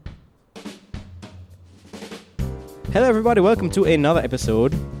Hello, everybody. Welcome to another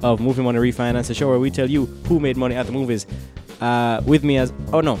episode of Movie Money Refinance, the show where we tell you who made money at the movies. With me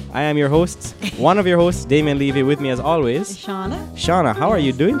I am your host, one of your hosts, Damien Levy. With me as always, Shauna, how are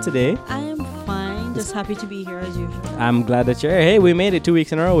you doing today? I am fine. Just happy to be here as usual. I'm glad that you're here. Hey, we made it 2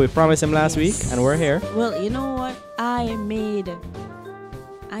 weeks in a row. We promised him last week, and we're here. Well, you know what? I made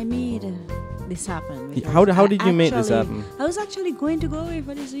this happen. How did you make this happen? I was actually going to go away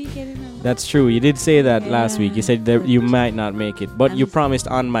for this weekend. That's true. You did say that last week. You said that you might not make it, but you promised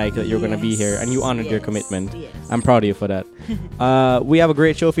on mic that you're going to be here, and you honored your commitment. Yes. I'm proud of you for that. We have a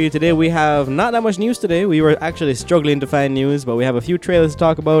great show for you today. We have not that much news today. We were actually struggling to find news, but we have a few trailers to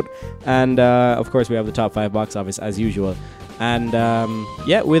talk about, and of course we have the top 5 box office as usual. And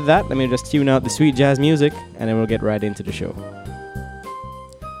with that, let me just tune out the sweet jazz music, and then we'll get right into the show.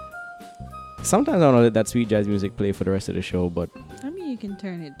 Sometimes I don't let that sweet jazz music play for the rest of the show, but I mean, you can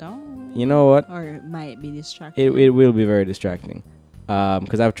turn it down. You know what? Or it might be distracting. It will be very distracting.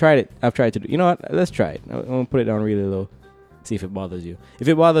 Because I've tried it. I've tried to do. You know what? Let's try it. I'm gonna put it down really low. See if it bothers you. If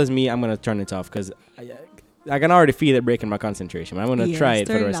it bothers me, I'm gonna turn it off because I can already feel it breaking my concantration. I'm gonna try it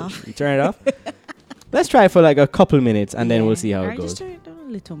for the rest of it. Turn it off. Let's try it for like a couple minutes and then we'll see how it goes. Just turn it down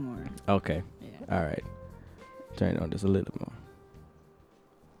a little more. Okay. Yeah. All right. Turn it on just a little more.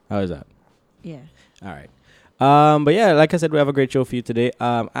 How is that? Yeah. All right. But yeah, like I said, we have a great show for you today.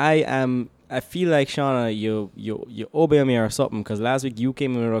 I feel like Shauna, you obey me or something because last week you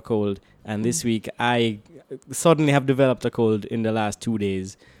came in with a cold, and this week I suddenly have developed a cold in the last 2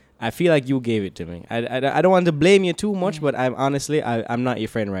 days. I feel like you gave it to me. I don't want to blame you too much, but I'm not your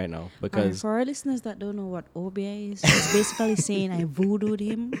friend right now because for our listeners that don't know what OBI is, it's basically saying I voodooed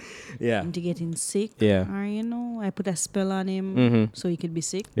him into getting sick. Yeah. Or I put a spell on him so he could be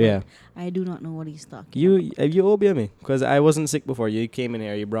sick. Yeah. I do not know what he's talking about. You OBI me because I wasn't sick before. You came in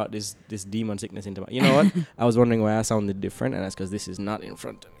here, you brought this demon sickness into my. You know what? I was wondering why I sounded different, and that's because this is not in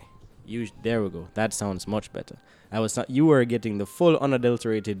front of me. There we go. That sounds much better. You were getting the full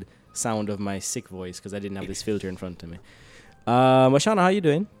unadulterated sound of my sick voice because I didn't have this filter in front of me. Shauna, how you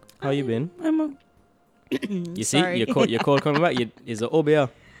doing? How you been? You see, your cold coming back. Is it OBL?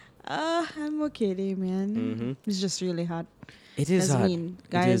 I'm okay, Damien. Mm-hmm. It's just really hot. It is hot.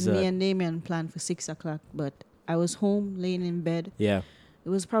 Me and Damien planned for 6 o'clock, but I was home laying in bed. Yeah. It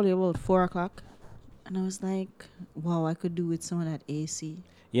was probably about 4 o'clock, and I was like, "Wow, I could do with some of that AC."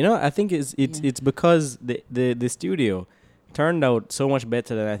 I think it's because the studio turned out so much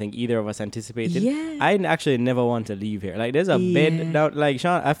better than I think either of us anticipated. Yeah. I actually never want to leave here. Like there's a bed down. Like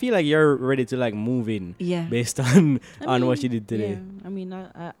Sean, I feel like you're ready to like move in. Yeah. Based on what you did today. Yeah. I mean,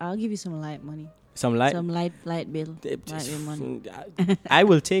 I'll give you some light money. Some light bill. Money. I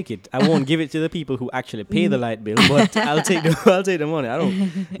will take it. I won't give it to the people who actually pay the light bill, but I'll take the money. I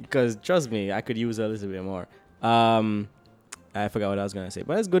don't, because trust me, I could use a little bit more. I forgot what I was gonna say,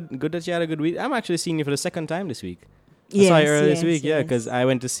 but it's good that you had a good week. I'm actually seeing you for the second time this week. I saw you earlier this week, because I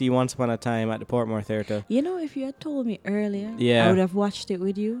went to see Once Upon a Time at the Portmore Theatre. If you had told me earlier, I would have watched it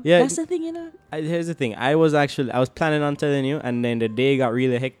with you. Yeah, that's the thing, Here's the thing. I was planning on telling you, and then the day got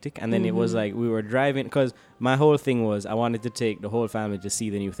really hectic, and then it was like we were driving, because my whole thing was I wanted to take the whole family to see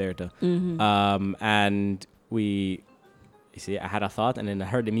the new theatre. And I had a thought, and then I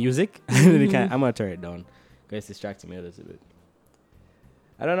heard the music. I'm going to turn it down, because it's distracting me a little bit.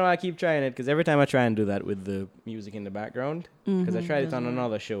 I don't know why I keep trying it, because every time I try and do that with the music in the background, because I tried it on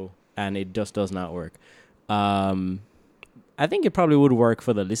another show, and it just does not work. I think it probably would work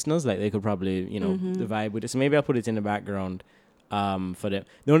for the listeners. Like, they could probably, vibe with it. So maybe I'll put it in the background for them.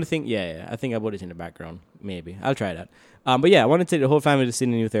 The only thing, I think I'll put it in the background. Maybe. I'll try that. But I wanted to take the whole family to see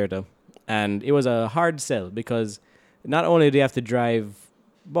the new theatre. And it was a hard sell, because not only do you have to drive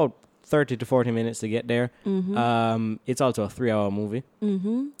about 30 to 40 minutes to get there. It's also a 3-hour movie.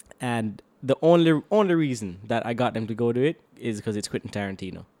 And the only reason that I got them to go to it is because it's Quentin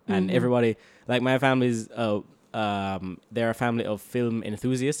Tarantino. And everybody, like my family's, they're a family of film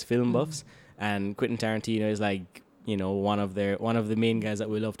enthusiasts, film buffs. And Quentin Tarantino is like, one of the main guys that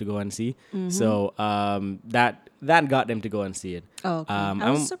we love to go and see. So that got them to go and see it. Oh, okay. I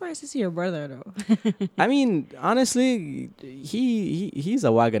was surprised to see your brother though. I mean, honestly, he's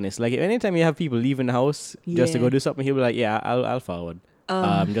a wagonist. Like anytime you have people leaving the house just to go do something, he'll be like, "Yeah, I'll forward."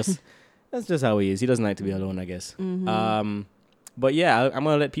 That's just how he is. He doesn't like to be alone, I guess. But I'm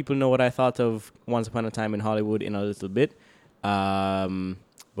gonna let people know what I thought of Once Upon a Time in Hollywood in a little bit.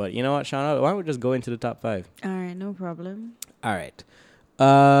 But you know what, Shauna? Why don't we just go into the top 5? All right, no problem. All right.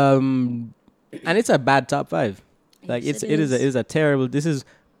 And it's a bad top 5. Like it is a terrible. This is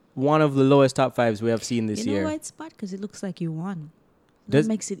one of the lowest top 5s we have seen this year. You know why it's bad? Because it looks like you won. That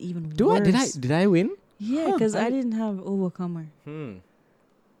makes it even worse. Did I win? Yeah, because I didn't have Overcomer. Yeah.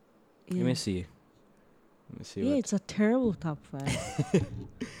 Yeah. Let me see. Yeah, it's a terrible top 5.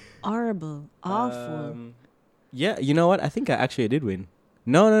 Horrible. Awful. Yeah, you know what? I think I actually did win.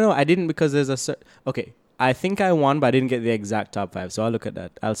 No, I didn't because there's a okay. I think I won, but I didn't get the exact top 5. So I'll look at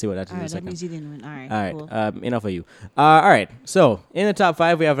that. I'll see what that is in a Alright, that second. means you didn't win. Alright, All cool. right. Enough of you. All right. So in the top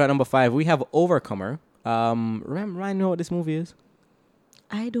 5, we have at number 5. We have Overcomer. Remind me what this movie is.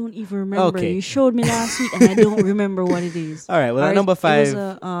 I don't even remember. Okay. You showed me last week, and I don't remember what it is. All right. Well, at Or number 5, it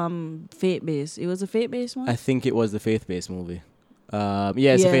was a faith-based. It was a faith-based one. I think it was the faith-based movie. Yeah,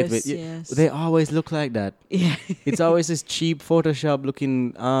 it's a faith-based. Yes. They always look like that. Yeah. It's always this cheap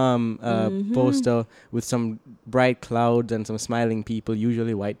Photoshop-looking poster with some bright clouds and some smiling people,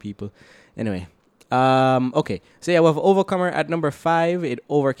 usually white people. Anyway, okay. So yeah, we have Overcomer at number 5. It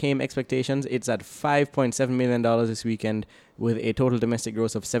overcame expectations. It's at $5.7 million this weekend with a total domestic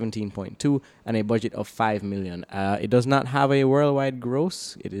gross of 17.2 and a budget of $5 million. It does not have a worldwide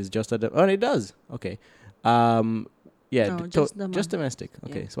gross. It is just it does. Okay. Yeah, No, just domestic.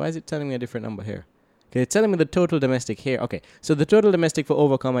 Okay, Yeah. so why is it telling me a different number here? Okay, it's telling me the total domestic here. Okay, so the total domestic for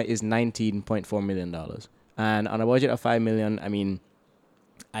Overcomer is $19.4 million. And on a budget of $5 million, I mean,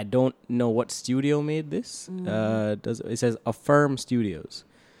 I don't know what studio made this. It says Affirm Studios.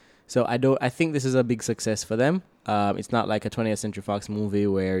 So I think this is a big success for them. It's not like a 20th Century Fox movie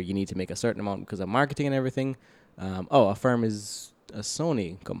where you need to make a certain amount because of marketing and everything. Affirm is a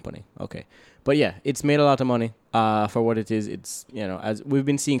Sony company. Okay. But yeah, it's made a lot of money for what it is. It's, as we've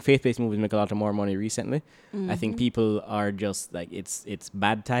been seeing faith-based movies make a lot of more money recently. I think people are just like, it's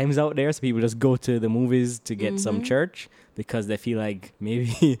bad times out there. So people just go to the movies to get some church because they feel like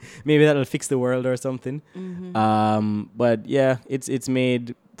maybe that'll fix the world or something. But yeah, it's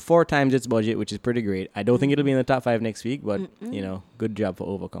made 4 times its budget, which is pretty great. I don't think it'll be in the top 5 next week, but good job for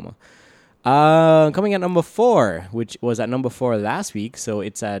Overcomer. Coming at number 4, which was at number 4 last week, so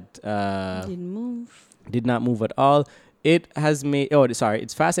it's at did not move at all. It has made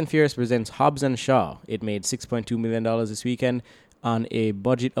it's Fast and Furious presents Hobbs and Shaw. It made $6.2 million this weekend on a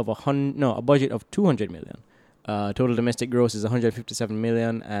budget of $200 million. Total domestic gross is $157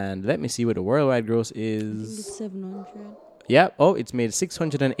 million, and let me see what the worldwide gross is. It's 700. Yeah. Oh, it's made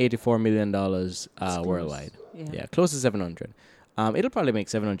 $684 million worldwide. Yeah, close to 700. It'll probably make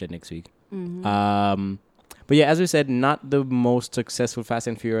 700 next week. But yeah, as we said, not the most successful Fast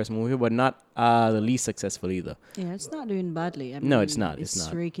and Furious movie, but not the least successful either. Yeah, it's not doing badly. I mean, no, it's not. It's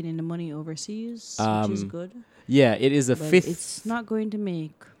raking in the money overseas, which is good. Yeah, it is the but 5th. It's not going to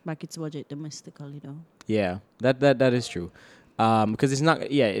make back its budget domestically, though. Yeah, that is true. Because it's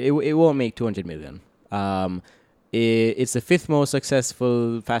not. Yeah, it won't make 200 million. It's the 5th most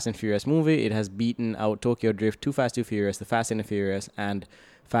successful Fast and Furious movie. It has beaten out Tokyo Drift, Too Fast, Too Furious, The Fast and the Furious, and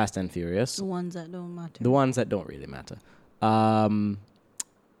Fast and Furious. The ones that don't matter. The ones that don't really matter.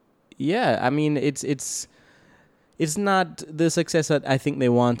 Yeah, I mean, it's not the success that I think they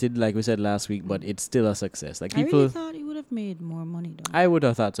wanted, like we said last week, but it's still a success. Like people, I really thought it would have made more money, though. I would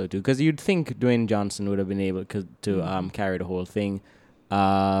have thought so too, because you'd think Dwayne Johnson would have been able to carry the whole thing.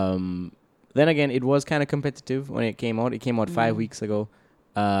 Then again, it was kind of competitive when it came out. It came out 5 weeks ago.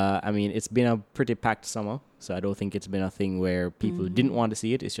 I mean, it's been a pretty packed summer, so I don't think it's been a thing where people didn't want to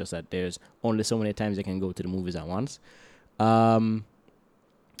see it. It's just that there's only so many times they can go to the movies at once. And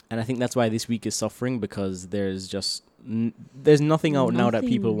I think that's why this week is suffering, because there's just there's nothing out now that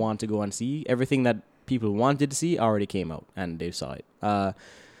people want to go and see. Everything that people wanted to see already came out, and they saw it.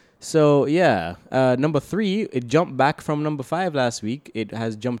 So yeah, number 3, it jumped back from number 5 last week. It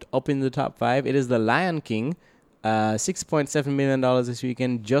has jumped up in the top 5. It is The Lion King. $6.7 million this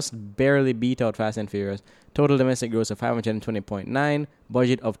weekend, just barely beat out Fast and Furious. Total domestic gross of 520.9,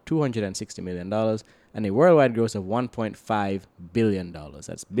 budget of $260 million, and a worldwide gross of $1.5 billion.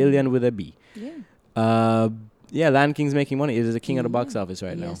 That's billion with a B. Yeah. Yeah, Lion King's making money. It is the king of the box office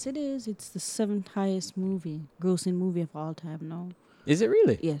right now. Yes, it is. It's the 7th highest grossing movie of all time now. Is it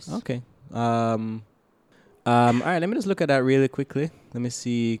really? Yes. Okay. All right, let me just look at that really quickly. Let me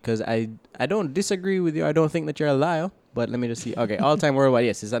see, because I don't disagree with you. I don't think that you're a liar, but let me just see. Okay, all-time worldwide.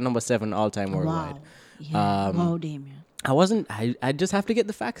 Yes, it's at number 7 all-time worldwide. Wow. Yeah. Wow, Damien. I just have to get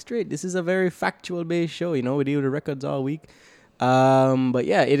the facts straight. This is a very factual-based show. We deal with the records all week. But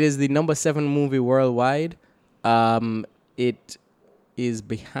yeah, it is the number 7 movie worldwide. It is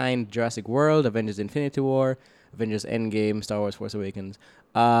behind Jurassic World, Avengers Infinity War, Avengers Endgame, Star Wars Force Awakens.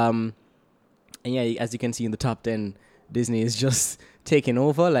 And yeah, as you can see in the top 10, Disney is just taking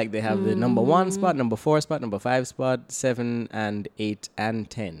over. Like, they have the number 1 spot, number 4 spot, number 5 spot, 7 and 8 and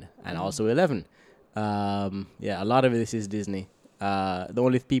 10, and also 11. Yeah, a lot of this is Disney. The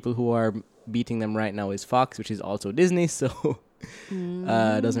only people who are beating them right now is Fox, which is also Disney, so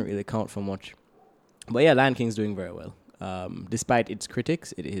it doesn't really count for much. But yeah, Lion King's doing very well. Despite its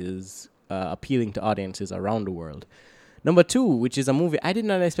critics, it is appealing to audiences around the world. Number 2, which is a movie I did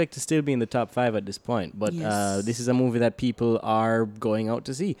not expect to still be in the top 5 at this point, but this is a movie that people are going out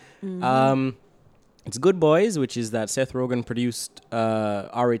to see. It's Good Boys, which is that Seth Rogen produced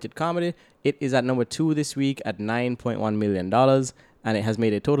R-rated comedy. It is at number 2 this week at $9.1 million, and it has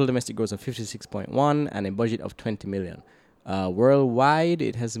made a total domestic gross of 56.1 and a budget of $20 million. Worldwide,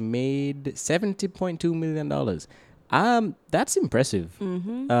 it has made $70.2 million. That's impressive.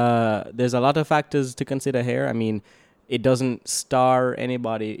 There's a lot of factors to consider here. I mean, it doesn't star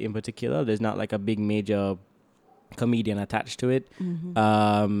anybody in particular. There's not like a big major comedian attached to it.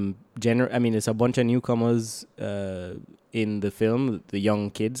 I mean, it's a bunch of newcomers in the film, the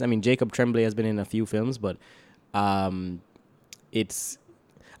young kids. I mean, Jacob Tremblay has been in a few films, but I think it's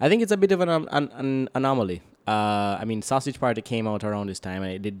a bit of an anomaly. I mean, Sausage Party came out around this time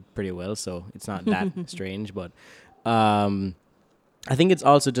and it did pretty well, so it's not that strange. But I think it's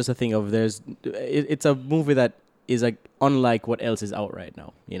also just a thing of it's a movie that is like unlike what else is out right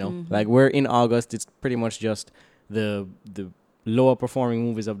now. You know, like we're in August, it's pretty much just the lower performing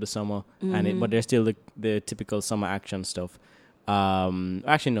movies of the summer, but they're still the typical summer action stuff.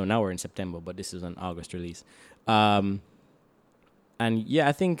 Actually, no, now we're in September, but this is an August release. And yeah,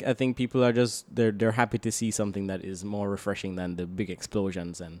 I think people are just they're happy to see something that is more refreshing than the big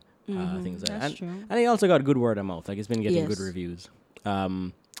explosions and things like that. That's true. And it also got good word of mouth. Like it's been getting good reviews.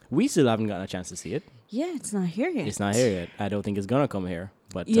 We still haven't gotten a chance to see it. Yeah, it's not here yet. It's not here yet. I don't think it's gonna come here.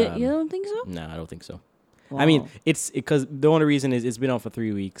 But you don't think so? No, I don't think so. Wow. I mean, it's because the only reason is it's been out for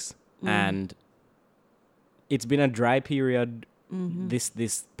 3 weeks and it's been a dry period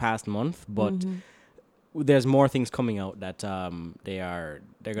this past month, but there's more things coming out that they're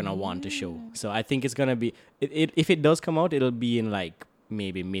gonna want to show. So I think it's gonna be if it does come out, it'll be in like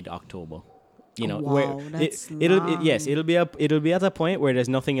maybe mid-October. You know, it'll be at a point where there's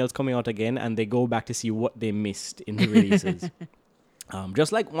nothing else coming out again, and they go back to see what they missed in the releases.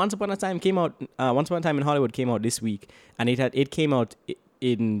 Just like Once Upon a Time in Hollywood came out this week, and it came out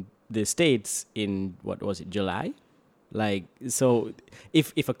in the States in July. Like, so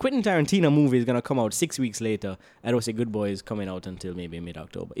if a Quentin Tarantino movie is gonna come out 6 weeks later, I don't say Good Boy is coming out until maybe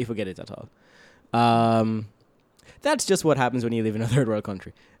mid-October, if we get it at all. That's just what happens when you live in a third world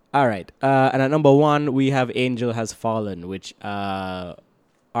country. All right, and at number 1 we have Angel Has Fallen, which our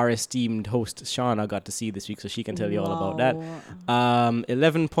esteemed host Shauna got to see this week, so she can tell you all about that.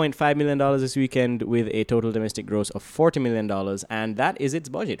 $11.5 million this weekend with a total domestic gross of $40 million, and that is its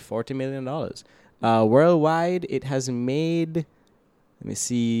budget, $40 million. Worldwide, it has made, let me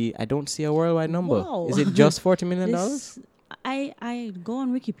see, I don't see a worldwide number. Wow. Is it just $40 million? I go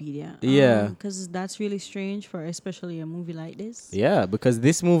on Wikipedia. Yeah. Because that's really strange for especially a movie like this. Yeah, because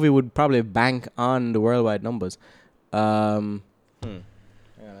this movie would probably bank on the worldwide numbers. Hang on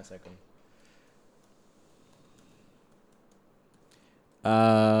a second.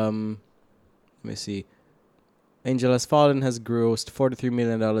 Let me see. Angel Has Fallen has grossed $43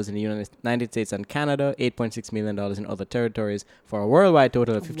 million in the United States and Canada, $8.6 million in other territories, for a worldwide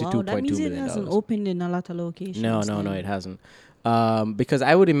total of $52.2 million. Wow, that means it hasn't opened in a lot of locations. No, it hasn't. Because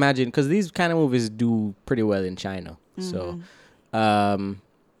I would imagine, because these kind of movies do pretty well in China. So, yeah,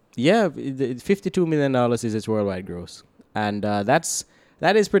 $52 million is its worldwide gross. And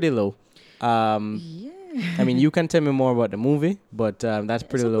that is pretty low. Yeah. I mean, you can tell me more about the movie, but that's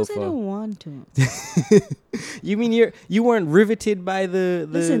pretty low for. I don't want to. You mean you weren't riveted by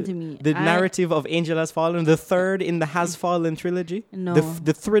Listen to me. the narrative of Angel Has Fallen, the third in the Has Fallen trilogy? No.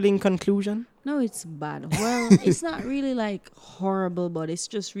 The thrilling conclusion? No, it's bad. Well, it's not really like horrible, but it's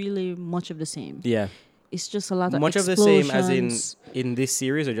just really much of the same. Yeah. It's just a lot of much of the same as in this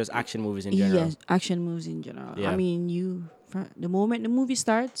series, or just action movies in general? Yes, action movies in general. Yeah. I mean, the moment the movie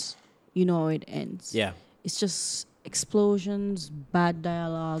starts, you know how it ends. Yeah. It's just explosions, bad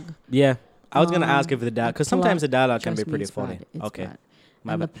dialogue. Yeah. I was going to ask if the dialogue, because sometimes the dialogue can be pretty funny. It's okay. bad.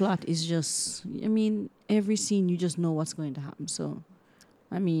 And the plot is just, I mean, every scene you just know what's going to happen. So,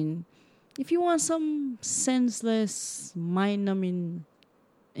 I mean, if you want some senseless, mind-numbing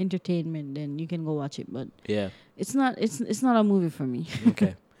entertainment, then you can go watch it. But yeah, it's not a movie for me.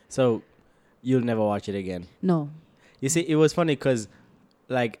 Okay. So, you'll never watch it again? No. You see, it was funny because,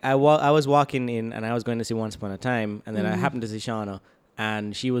 like, I was walking in and I was going to see Once Upon a Time, and then I happened to see Shauna,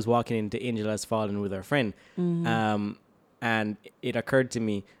 and she was walking into Angel Has Fallen with her friend. And it occurred to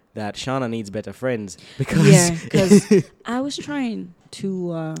me that Shauna needs better friends because I was trying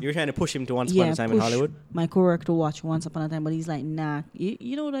to You're trying to push him to Once Upon a Time in push Hollywood. my coworker to watch Once Upon a Time, but he's like, nah.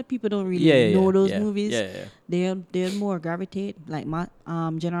 You know that people don't really Yeah, know those yeah, movies. Yeah. They'll more gravitate, like my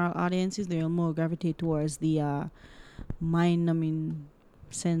general audiences, they'll more gravitate towards the mind-numbing,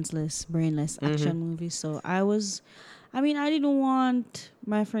 senseless, brainless action movies. So I didn't want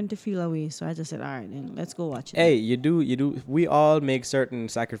my friend to feel away, so I just said, all right, then let's go watch it. Hey, you do. We all make certain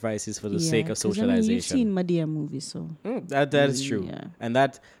sacrifices for the sake of 'cause, socialization. you've seen Madea movies, so That is true, Yeah. and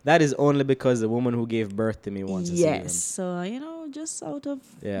that is only because the woman who gave birth to me wants to see them. yes. So just out of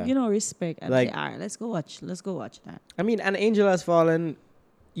Yeah. respect, I'd Like- say, all right, let's go watch that. I mean, An Angel Has Fallen.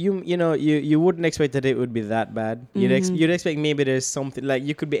 You wouldn't expect that it would be that bad. You'd expect maybe there's something like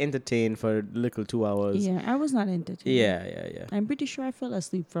you could be entertained for a little 2 hours. Yeah, I was not entertained. Yeah. I'm pretty sure I fell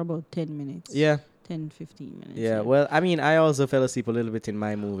asleep for about 10 minutes. Yeah. 10, 15 minutes. Yeah. Well, I mean, I also fell asleep a little bit in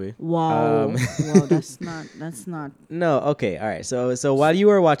my movie. Wow. Wow, that's not. No, okay, all right. So while you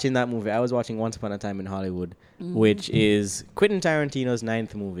were watching that movie, I was watching Once Upon a Time in Hollywood, which is Quentin Tarantino's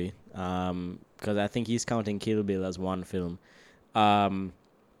 9th movie. Because I think he's counting Kill Bill as one film.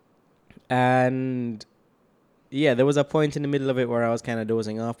 And yeah, there was a point in the middle of it where I was kind of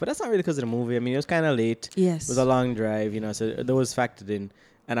dozing off, but that's not really because of the movie. I mean, it was kind of late. Yes. It was a long drive, so that was factored in.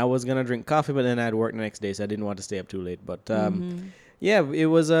 And I was gonna drink coffee, but then I had work the next day, so I didn't want to stay up too late. But yeah, it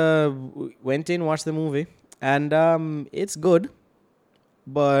was went in, watched the movie, and it's good,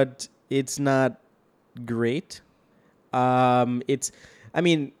 but it's not great.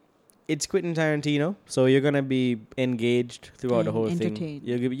 It's Quentin Tarantino, so you're gonna be engaged throughout the whole thing.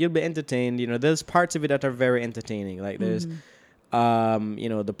 You'll be entertained. There's parts of it that are very entertaining. Like there's,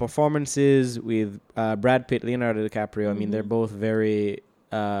 the performances with Brad Pitt, Leonardo DiCaprio. I mean, they're both very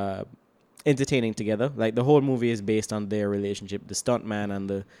entertaining together. Like the whole movie is based on their relationship, the stuntman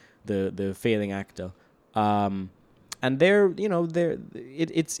and the failing actor. And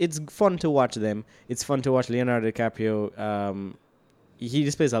it's fun to watch them. It's fun to watch Leonardo DiCaprio. He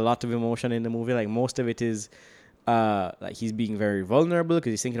displays a lot of emotion in the movie. Like most of it is like he's being very vulnerable because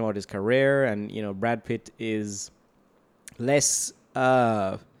he's thinking about his career, and Brad Pitt is less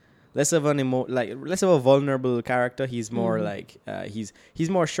of a vulnerable character. He's more like he's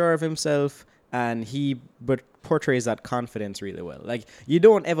more sure of himself, and he portrays that confidence really well. Like you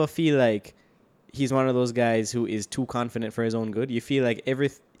don't ever feel like he's one of those guys who is too confident for his own good. You feel like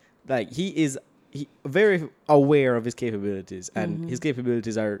he is very aware of his capabilities, and his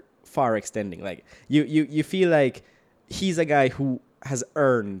capabilities are far extending. Like you feel like he's a guy who has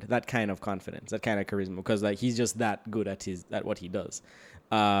earned that kind of confidence, that kind of charisma, because like he's just that good at what he does.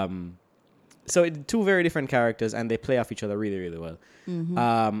 So two very different characters, and they play off each other really, really well.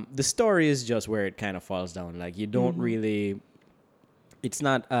 The story is just where it kind of falls down. Like you don't really, it's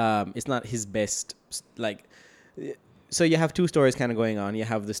not his best. Like, so you have two stories kind of going on. You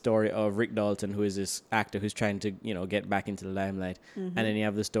have the story of Rick Dalton, who is this actor who's trying to get back into the limelight, and then you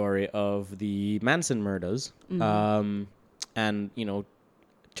have the story of the Manson murders, and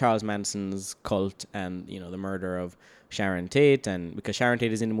Charles Manson's cult, and the murder of Sharon Tate, and because Sharon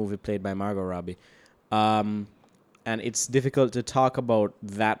Tate is in the movie played by Margot Robbie, and it's difficult to talk about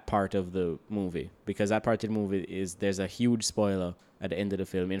that part of the movie because that part of the movie there's a huge spoiler at the end of the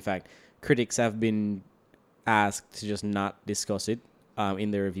film. In fact, critics have been asked to just not discuss it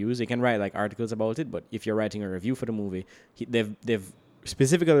in their reviews. They can write like articles about it, but if you're writing a review for the movie, they've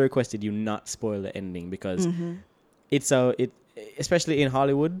specifically requested you not spoil the ending because it especially in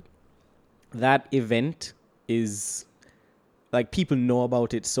Hollywood, that event is like people know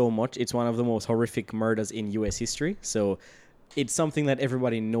about it so much. It's one of the most horrific murders in US history. So it's something that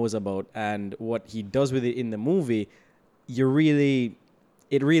everybody knows about, and what he does with it in the movie, it really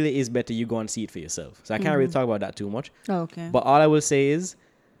is better you go and see it for yourself. So I can't really talk about that too much. Oh, okay. But all I will say is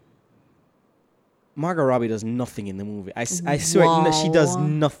Margot Robbie does nothing in the movie. I swear, no, she does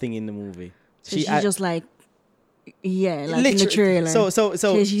nothing in the movie. So she's just like, yeah, like literally, in the trailer.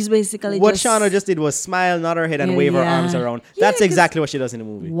 So she's basically what Shauna just did was smile, nod her head, and wave her arms around. Yeah, That's exactly what she does in the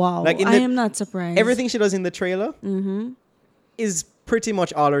movie. Wow, like I am not surprised. Everything she does in the trailer is pretty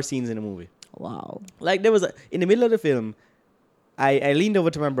much all her scenes in the movie. Wow. Like there was in the middle of the film, I leaned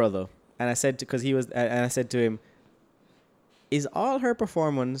over to my brother and I said I said to him, "Is all her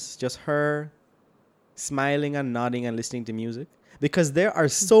performance just her smiling and nodding and listening to music?" Because there are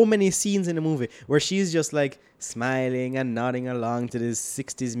so many scenes in the movie where she's just like smiling and nodding along to this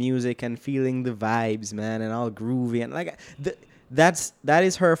 60s music and feeling the vibes, man, and all groovy, and like that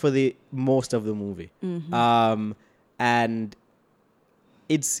is her for the most of the movie. And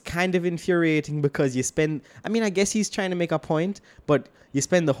it's kind of infuriating because I guess he's trying to make a point, but you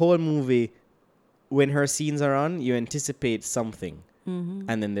spend the whole movie when her scenes are on, you anticipate something.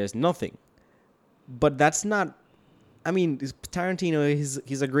 and then there's nothing. But that's not. I mean, Tarantino,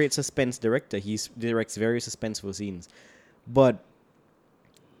 he's a great suspense director. He directs very suspenseful scenes, but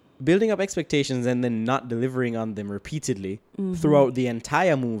building up expectations and then not delivering on them repeatedly throughout the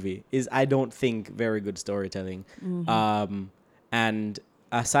entire movie is, I don't think, very good storytelling. And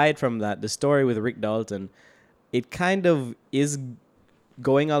aside from that, the story with Rick Dalton, it kind of is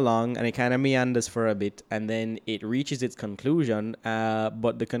going along and it kind of meanders for a bit and then it reaches its conclusion,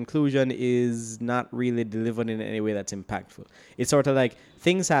 but the conclusion is not really delivered in any way that's impactful. It's sort of like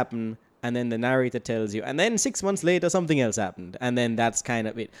things happen and then the narrator tells you, and then 6 months later something else happened, and then that's kind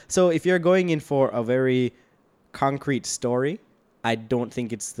of it. So if you're going in for a very concrete story, I don't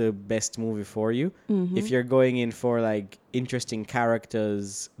think it's the best movie for you. If you're going in for like interesting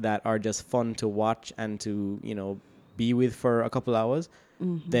characters that are just fun to watch and to, you know, be with for a couple hours,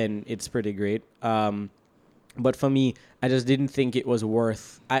 then it's pretty great. But for me, I just didn't think it was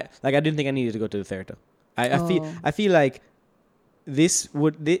worth. I didn't think I needed to go to the theater. I feel like this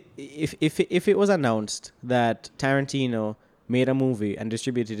would, if it was announced that Tarantino made a movie and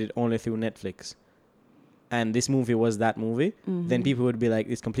distributed it only through Netflix, and this movie was that movie, then people would be like,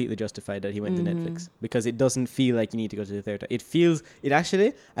 it's completely justified that he went to Netflix, because it doesn't feel like you need to go to the theater.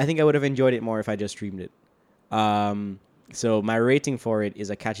 I think I would have enjoyed it more if I just streamed it. So my rating for it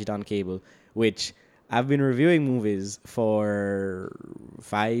is a catch it on cable, which I've been reviewing movies for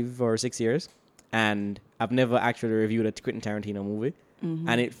 5 or 6 years, and I've never actually reviewed a Quentin Tarantino movie.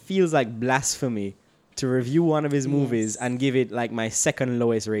 And it feels like blasphemy to review one of his movies and give it like my second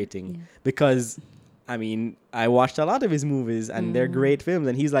lowest rating, because I mean, I watched a lot of his movies and they're great films,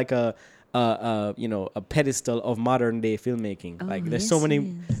 and he's like a pedestal of modern day filmmaking. Like there's so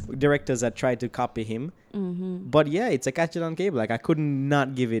many directors that tried to copy him, but yeah, it's a catch it on cable. Like I could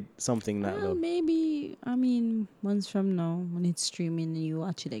not give it something that low. Maybe, I mean, months from now when it's streaming and you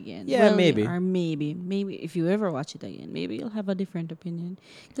watch it again. Yeah, maybe. Or maybe if you ever watch it again, maybe you'll have a different opinion.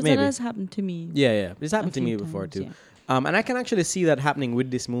 Because that has happened to me. Yeah. It's happened to me before too. Yeah. And I can actually see that happening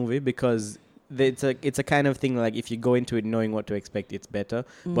with this movie, because it's a kind of thing like if you go into it knowing what to expect, it's better.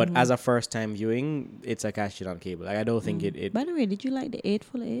 But as a first time viewing, it's a catch it on cable. Like I don't think it. By the way, did you like the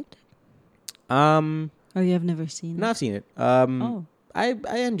Eightful Eight? Or you have never seen it? No, I've seen it.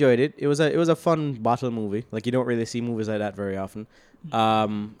 I enjoyed it. It was a fun bottle movie. Like you don't really see movies like that very often.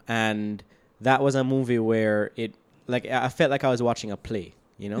 And that was a movie where I felt like I was watching a play,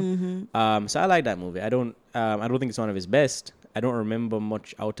 you know? So I like that movie. I don't think it's one of his best. I don't remember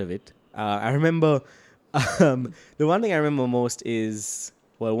much out of it. I remember the one thing I remember most is,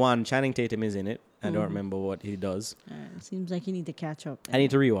 well, one, Channing Tatum is in it. I don't remember what he does. It seems like you need to catch up. I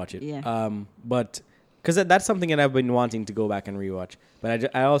need to rewatch it. Yeah. But because that's something that I've been wanting to go back and rewatch.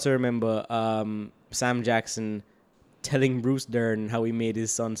 But I also remember Sam Jackson telling Bruce Dern how he made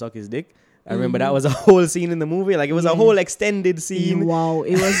his son suck his dick. I remember that was a whole scene in the movie. Like it was a whole extended scene. Wow,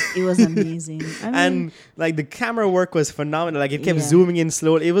 it was amazing. I mean, and like the camera work was phenomenal. Like it kept zooming in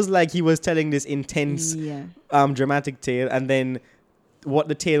slowly. It was like he was telling this intense, dramatic tale, and then what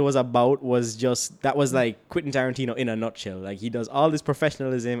the tale was about was just like Quentin Tarantino in a nutshell. Like he does all this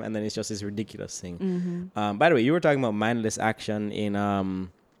professionalism, and then it's just this ridiculous thing. By the way, you were talking about mindless action in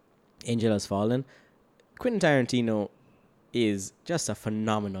Angel Has Fallen. Quentin Tarantino is just a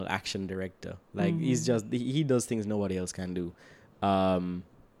phenomenal action director. Like he does things nobody else can do.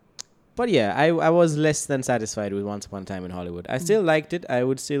 But yeah, I was less than satisfied with Once Upon a Time in Hollywood. I still liked it. I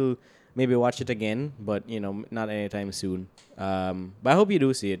would still maybe watch it again, but you know, not anytime soon. But I hope you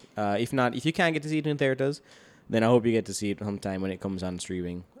do see it. If you can't get to see it in theaters, then I hope you get to see it sometime when it comes on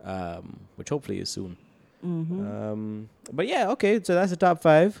streaming, which hopefully is soon. But yeah, okay, so that's the top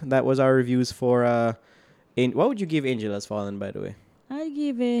 5. That was our reviews for what would you give Angel Has Fallen, by the way? I'd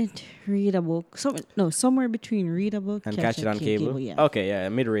give it read a book. Somewhere between read a book and catch it on cable. Yeah. Okay, yeah,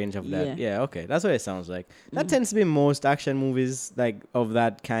 mid-range of that. Yeah, okay, that's what it sounds like. That tends to be most action movies like of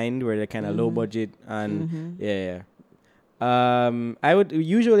that kind, where they're kind of low budget and I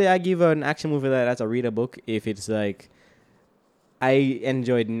give an action movie that's a read a book if it's like I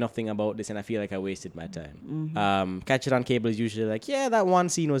enjoyed nothing about this and I feel like I wasted my time. Catch it on cable is usually like, yeah, that one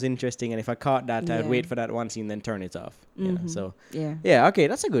scene was interesting, and if I caught that, I'd wait for that one scene, then turn it off. You know, so yeah, okay,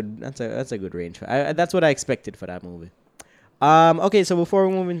 that's a good range. That's what I expected for that movie. Okay, so before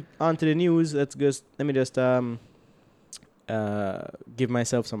we move on to the news, let me just give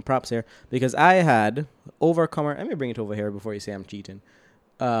myself some props here, because I had Overcomer. Let me bring it over here before you say I'm cheating.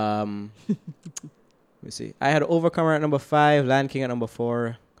 Let me see. I had Overcomer at number 5, Land King at number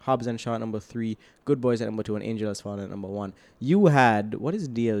 4, Hobbs and Shaw at number 3, Good Boys at number 2, and Angel Has Fallen at number 1. You had, what is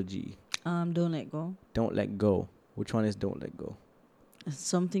DLG? Don't Let Go. Don't Let Go. Which one is Don't Let Go?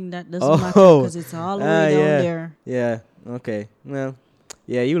 Something that doesn't matter because it's all the way down yeah. there. Yeah. Okay. Well,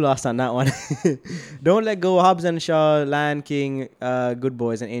 yeah, you lost on that one. Don't Let Go, Hobbs and Shaw, Lion King, Good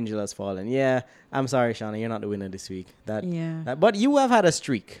Boys, and Angel Has Fallen. Yeah, I'm sorry, Shauna, you're not the winner this week. Yeah. But you have had a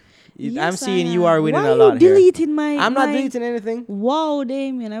streak. I'm Yes, I seeing you have. are winning Why a are lot you here. deleting my? I'm not my- deleting anything. Wow,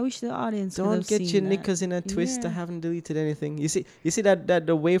 Damien! I wish the audience could Don't have get seen your that. knickers in a twist. I Yeah. haven't deleted anything. You see that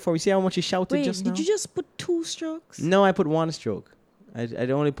the waveform. You see how much you shouted Wait, just now? did you just put 2 strokes? No, I put one stroke. I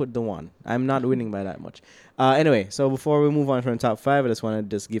only put the one. I'm not winning by that much. Anyway, so before we move on from the top 5, I just want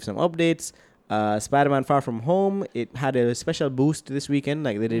to just give some updates. Spider-Man Far From Home, it had a special boost this weekend,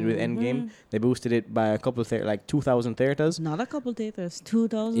 like they did with Endgame. They boosted it by a couple of like 2,000 theaters. Not a couple theaters,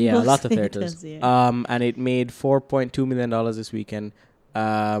 2,000. Yeah, a plus lot of theaters. Yeah. And it made $4.2 million this weekend.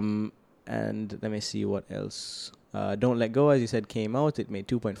 And let me see what else. Don't Let Go, as you said, came out. It made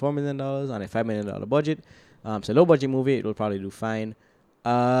 $2.4 million on a $5 million budget. So low budget movie, it will probably do fine.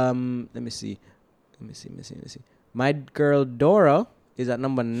 Let me see. My Girl Dora is at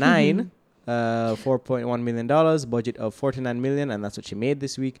number 9. $4.1 million, budget of $49 million, and that's what she made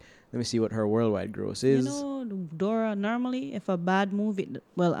this week. Let me see what her worldwide gross is. You know, Dora, normally if a bad movie,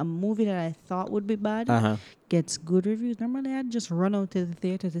 a movie that I thought would be bad, gets good reviews, normally I'd just run out to the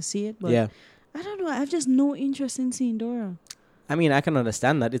theater to see it. But yeah. I don't know, I have just no interest in seeing Dora. I mean, I can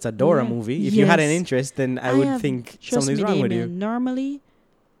understand that. It's a Dora Yeah. movie. If you had an Yes. interest, then I would think Trust something's me, wrong with Damien, you. normally,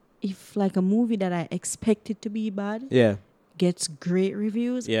 if like a movie that I expected to be bad Yeah. gets great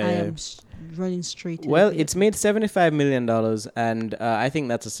reviews, Yeah, I yeah. am running straight to Well, the theater. it's made $75 million, and I think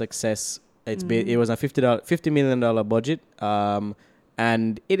that's a success. It was a $50 million budget,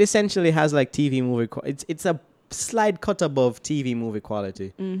 and it essentially has like TV movie. It's a slight cut above TV movie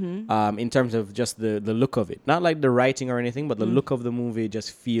quality. In terms of just the look of it, not like the writing or anything, but the look of the movie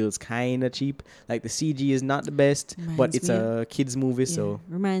just feels kind of cheap. Like the CG is not the best, but Reminds it's me a kids movie, so.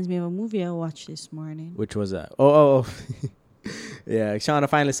 Reminds me of a movie I watched this morning. Which was that? Oh. Yeah, Shauna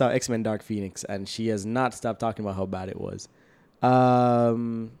finally saw X-Men Dark Phoenix, and she has not stopped talking about how bad it was.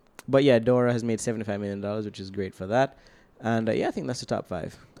 But yeah, Dora has made $75 million, which is great for that. And yeah, I think that's the top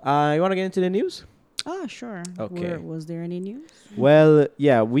 5. You want to get into the news? Oh, sure. Okay. Was there any news? Well,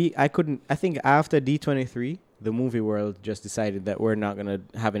 yeah, I think after D23, the movie world just decided that we're not going to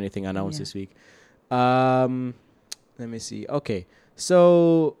have anything announced this week. Let me see. Okay.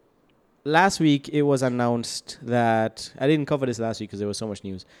 So last week it was announced that I didn't cover this last week because there was so much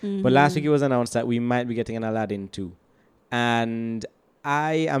news. But last week it was announced that we might be getting an Aladdin 2. And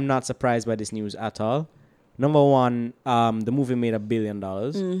I am not surprised by this news at all. Number one, the movie made $1 billion.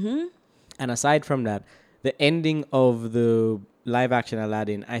 And aside from that, the ending of the live action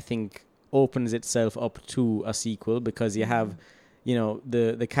Aladdin, I think, opens itself up to a sequel because you have,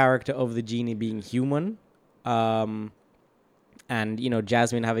 the character of the genie being human. And,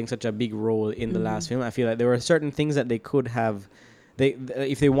 Jasmine having such a big role in the last film. I feel like there were certain things that they could have,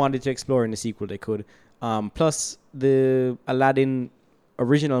 if they wanted to explore in the sequel, they could. Plus, the Aladdin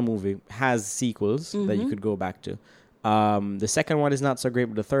original movie has sequels that you could go back to. The second one is not so great,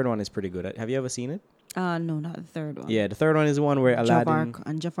 but the third one is pretty good. Have you ever seen it? No, not the third one. Yeah, the third one is the one where Aladdin...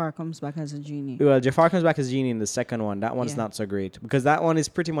 Jafar comes back as a genie. Well, Jafar comes back as genie in the second one. That one's Yeah. not so great because that one is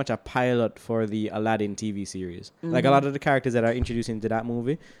pretty much a pilot for the Aladdin TV series. Like a lot of the characters that are introduced into that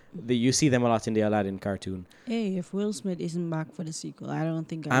movie, you see them a lot in the Aladdin cartoon. Hey, if Will Smith isn't back for the sequel, I don't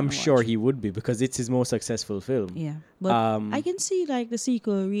think I'm sure he would be because it's his most successful film. Yeah, but I can see like the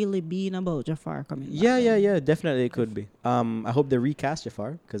sequel really being about Jafar coming back. Yeah, definitely it could be. I hope they recast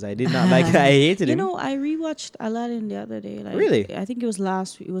Jafar because I did not like it. I hated him. I rewatched Aladdin the other day. Like, Really? I think it was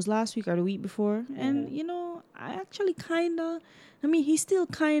last week or the week before. And, I actually he's still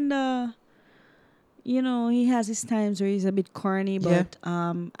he has his times where he's a bit corny, but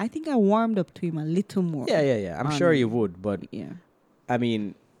I think I warmed up to him a little more. Yeah. I'm sure you would, but yeah.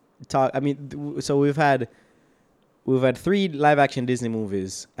 So we've had 3 live action Disney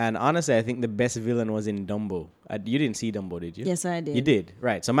movies, and honestly, I think the best villain was in Dumbo. You didn't see Dumbo, did you? Yes, I did. You did,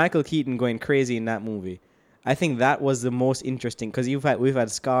 right? So Michael Keaton going crazy in that movie. I think that was the most interesting because we've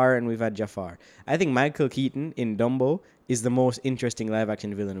had Scar and we've had Jafar. I think Michael Keaton in Dumbo is the most interesting live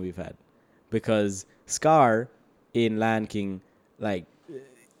action villain we've had because Scar in Lion King, like.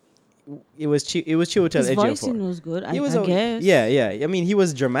 It was Chiwetel His Ejiofor. voicing was good, I guess. Yeah. I mean, he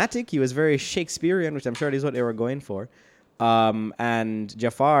was dramatic. He was very Shakespearean, which I'm sure is what they were going for. And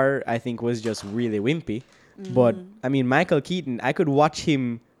Jafar, I think, was just really wimpy. But, I mean, Michael Keaton, I could watch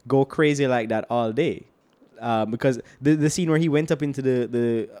him go crazy like that all day. Because the scene where he went up into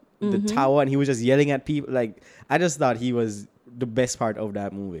the tower and he was just yelling at people, like, I just thought he was the best part of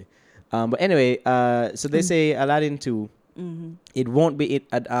that movie. But anyway, so they say Aladdin 2 it won't be it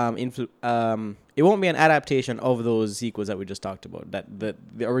won't be an adaptation of those sequels that we just talked about that the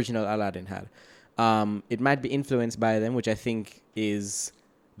original Aladdin had. It might be influenced by them, which I think is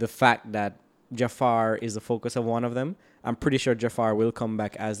the fact that Jafar is the focus of one of them. I'm pretty sure Jafar will come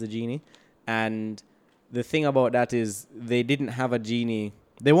back as the genie, and the thing about that is they didn't have a genie.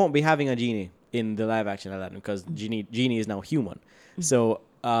 They won't be having a genie in the live action Aladdin because genie is now human. So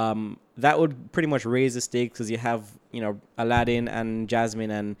that would pretty much raise the stakes because you have Aladdin and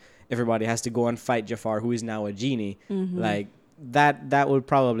Jasmine and everybody has to go and fight Jafar, who is now a genie. Like that would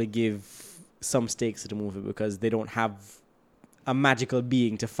probably give some stakes to the movie because they don't have a magical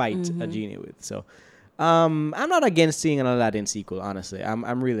being to fight a genie with. So I'm not against seeing an Aladdin sequel, honestly.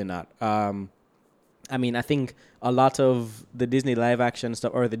 I'm really not. I mean, I think a lot of the Disney live action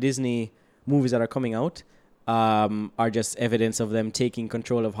stuff or the Disney movies that are coming out are just evidence of them taking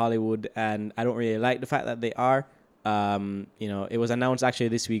control of Hollywood, and I don't really like the fact that they are. It was announced actually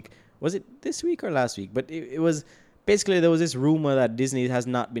this week. Was it this week or last week? But it was basically there was this rumor that Disney has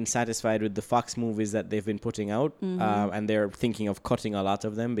not been satisfied with the Fox movies that they've been putting out, and they're thinking of cutting a lot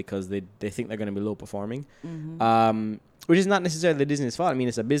of them because they think they're going to be low performing, which is not necessarily Disney's fault. I mean,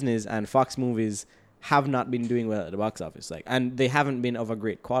 it's a business, and Fox movies have not been doing well at the box office, and they haven't been of a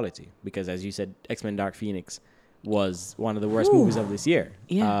great quality because, as you said, X-Men Dark Phoenix was one of the worst movies of this year.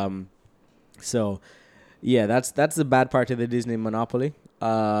 Yeah. So yeah, that's the bad part of the Disney monopoly.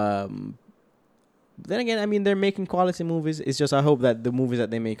 Then again, I mean, they're making quality movies. It's just I hope that the movies that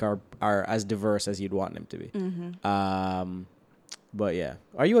they make are as diverse as you'd want them to be. But yeah,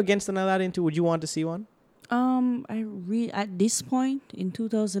 are you against an Aladdin 2? Would you want to see one? At this point in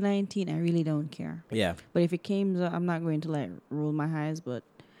 2019, I really don't care. Yeah. But if it came, I'm not going to roll my eyes. But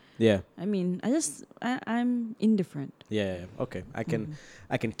yeah, I mean, I'm indifferent. Yeah. Okay, I can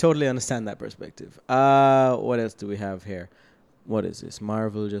totally understand that perspective. What else do we have here? What is this?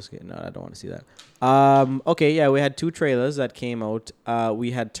 Marvel just no, I don't want to see that. Okay, yeah, we had 2 trailers that came out.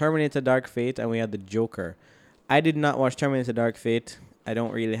 We had Terminator Dark Fate and we had The Joker. I did not watch Terminator Dark Fate. I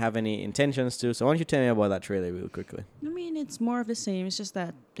don't really have any intentions to. So why don't you tell me about that trailer real quickly? I mean, it's more of the same. It's just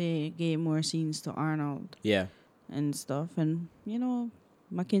that they gave more scenes to Arnold. Yeah. And stuff. And,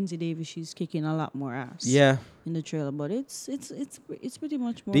 Mackenzie Davis, she's kicking a lot more ass. Yeah. In the trailer. But it's pretty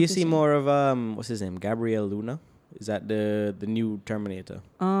much more. Do you see more of, what's his name? Gabriel Luna? Is that the new Terminator?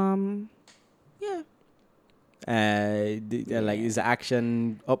 Yeah. Like, is the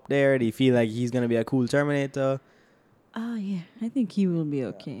action up there? Do you feel like he's going to be a cool Terminator? Yeah. I think he will be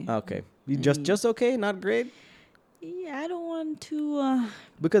okay. Okay. You just okay? Not great? Yeah, I don't want to...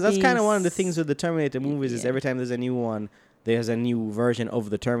 because that's kind of one of the things with the Terminator movies is every time there's a new one, there's a new version of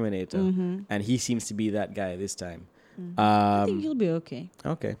the Terminator. And he seems to be that guy this time. I think he'll be okay.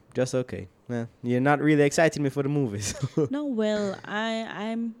 Okay. Just okay. Yeah. You're not really exciting me for the movies. No, well,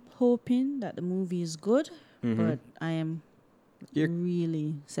 I'm hoping that the movie is good, but I am... You're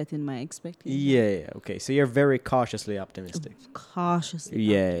really setting my expectations. Yeah. Okay. So you're very cautiously optimistic. Cautiously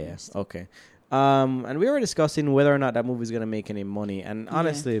optimistic. Yeah. Okay. And we were discussing whether or not that movie is going to make any money. And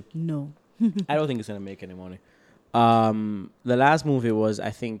honestly, no. I don't think it's going to make any money. The last movie was,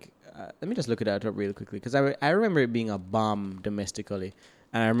 I think, let me just look it up real quickly because I remember it being a bomb domestically.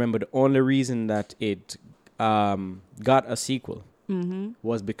 And I remember the only reason that it got a sequel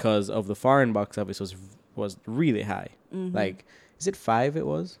was because of the foreign box office was really high. Like, is it 5 it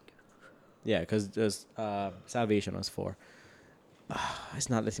was? Yeah, because just Salvation was 4. It's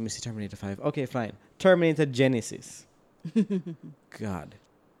not letting me see Terminator 5. Okay, fine. Terminator Genesis. God.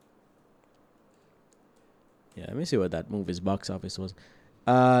 Yeah, let me see what that movie's box office was.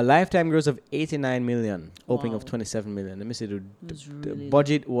 Lifetime gross of 89 million, opening of 27 million. Let me see. The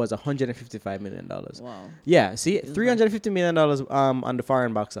budget was $155 million. Wow. Yeah, see, $350 million on the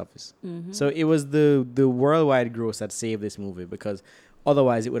foreign box office. So it was the worldwide gross that saved this movie because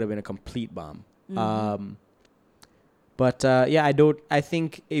otherwise it would have been a complete bomb. But yeah, I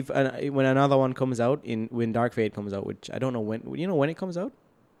think if when another one comes out when Dark Fate comes out, which I don't know when. You know when it comes out?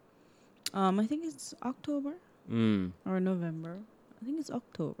 I think it's October or November. I think it's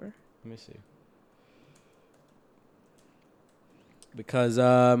October. Let me see. Because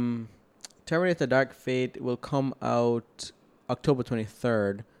Terminator Dark Fate will come out October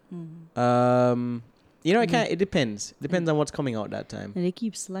 23rd. It depends. Depends on what's coming out that time. And they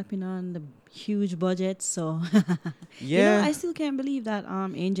keep slapping on the huge budget, so yeah. I still can't believe that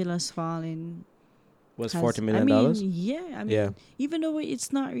Angel Has Fallen was $40 million. Yeah. Even though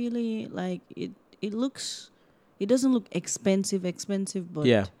it's not really like it doesn't look expensive, but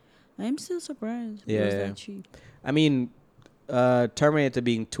I'm still surprised it was that cheap. I mean, Terminator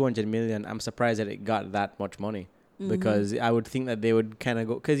being $200 million, I'm surprised that it got that much money. because I would think that they would kind of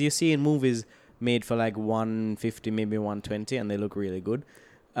go, because you see in movies made for like 150, maybe 120, and they look really good.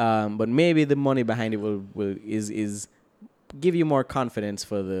 But maybe the money behind it will is give you more confidence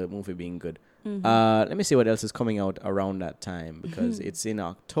for the movie being good. Let me see what else is coming out around that time, because it's in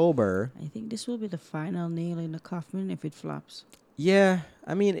October. I think this will be the final nail in the coffin if it flops. Yeah,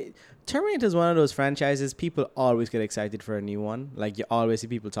 I mean, Terminator is one of those franchises people always get excited for a new one. Like, you always see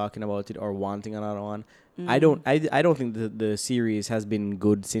people talking about it or wanting another one. I don't think the series has been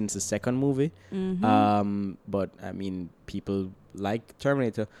good since the second movie. But I mean, people like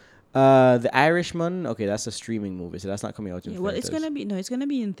Terminator. The Irishman, okay, that's a streaming movie, so that's not coming out in theaters. Well, it's gonna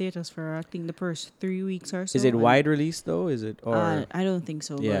be in theaters for I think the first 3 weeks or so. Is it wide release though? Is it, or I don't think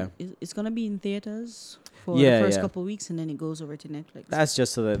so. Yeah. But it's gonna be in theaters for the first couple of weeks, and then it goes over to Netflix. That's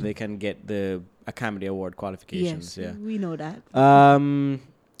just so that they can get the Academy Award qualifications. Yes, Yeah, we know that.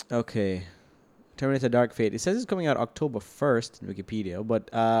 Okay. Terminator Dark Fate. It says it's coming out October 1st in Wikipedia, but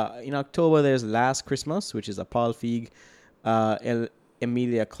in October there's Last Christmas, which is a Paul Feig,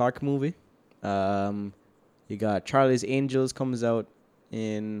 Emilia Clarke movie. You got Charlie's Angels comes out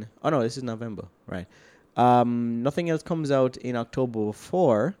in... Oh, no, this is November. Right. Nothing else comes out in October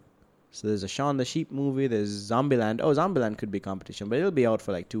before. So there's a Shaun the Sheep movie. There's Zombieland. Oh, Zombieland could be competition, but it'll be out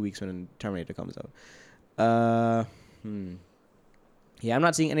for like 2 weeks when Terminator comes out. Yeah, I'm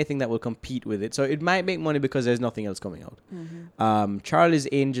not seeing anything that will compete with it. So it might make money because there's nothing else coming out. Charlie's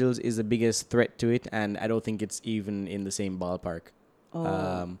Angels is the biggest threat to it, and I don't think it's even in the same ballpark.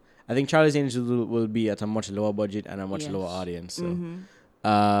 Oh. I think Charlie's Angels will be at a much lower budget and a much lower audience. So.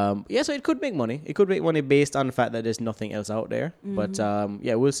 So it could make money. It could make money based on the fact that there's nothing else out there. But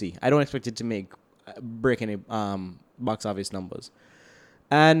yeah, we'll see. I don't expect it to break any box office numbers.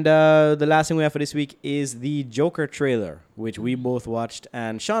 And the last thing we have for this week is the Joker trailer, which we both watched.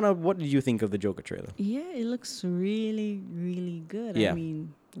 And Shauna, what did you think of the Joker trailer? Yeah, it looks really, really good. Yeah. I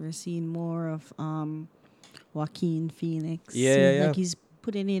mean, we're seeing more of Joaquin Phoenix. Yeah. Like he's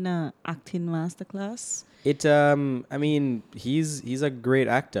putting in a acting masterclass. I mean, he's a great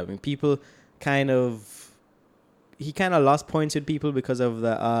actor. I mean, people he kind of lost points with people because of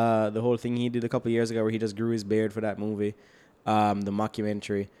the whole thing he did a couple of years ago where he just grew his beard for that movie, the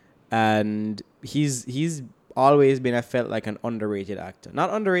mockumentary, and he's always been, I felt, like an underrated actor. Not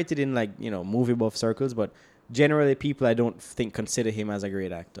underrated in like, movie buff circles, but generally people I don't think consider him as a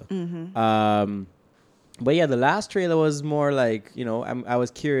great actor. But yeah, the last trailer was more like, I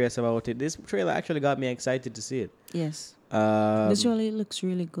was curious about it. This trailer actually got me excited to see it. Yes. This really looks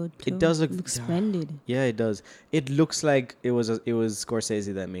really good too. It does look splendid. Yeah, it does. It looks like it was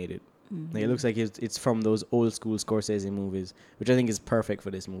Scorsese that made it. Like, it looks like it's from those old school Scorsese movies, which I think is perfect for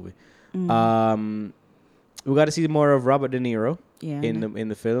this movie. We got to see more of Robert De Niro in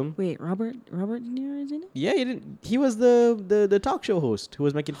the film. Wait, Robert De Niro is in it? Yeah, he was the talk show host who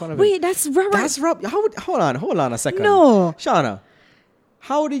was making fun of him. Wait, that's Robert. That's Rob. Hold on a second. No, Shauna,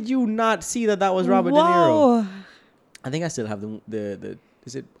 how did you not see that was Robert De Niro? I think I still have the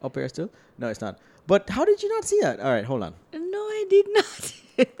is it up here still? No, it's not. But how did you not see that? All right, hold on. No, I did not.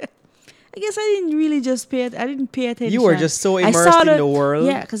 I guess I didn't really I didn't pay attention. You were just so immersed in the world.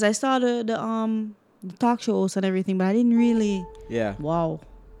 Yeah, because I saw the talk shows and everything, but I didn't really. Yeah. Wow.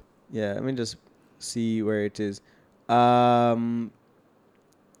 Yeah, let me just see where it is. Yeah,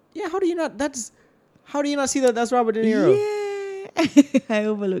 how do you not see that that's Robert De Niro? Yeah. I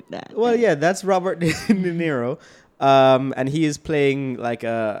overlooked that. Well, yeah, that's Robert De Niro. And he is playing like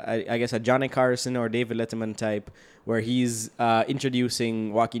I guess a Johnny Carson or David Letterman type, where he's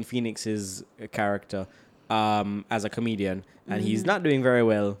introducing Joaquin Phoenix's character as a comedian, and he's not doing very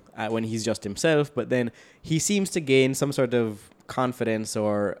well when he's just himself, but then he seems to gain some sort of confidence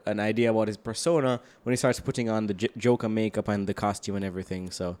or an idea about his persona when he starts putting on the Joker makeup and the costume and everything.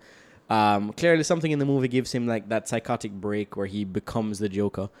 So clearly something in the movie gives him like that psychotic break where he becomes the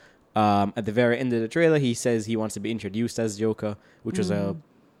Joker. At the very end of the trailer, he says he wants to be introduced as Joker, which was a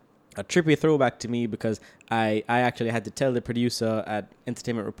trippy throwback to me, because I actually had to tell the producer at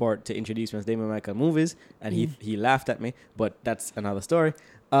Entertainment Report to introduce me as Damon Michael Movies, and he laughed at me, but that's another story.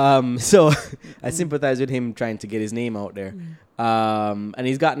 So I sympathize with him trying to get his name out there. And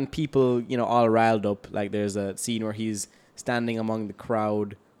he's gotten people, all riled up. Like, there's a scene where he's standing among the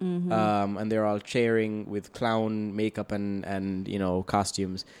crowd, and they're all cheering with clown makeup and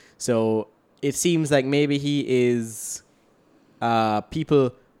costumes. So it seems like maybe he is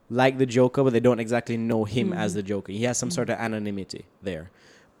people like the Joker, but they don't exactly know him as the Joker. He has some sort of anonymity there.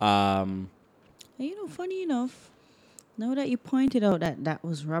 Funny enough, Now that you pointed out that that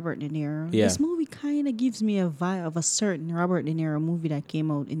was Robert De Niro, Yeah. this movie kind of gives me a vibe of a certain Robert De Niro movie that came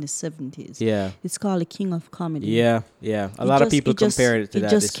out in the 70s. Yeah. It's called The King of Comedy. Yeah. Yeah. A It lot of just- people it just- compare it to it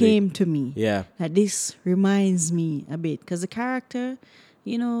that just this week. came to me Yeah. that this reminds me a bit because the character,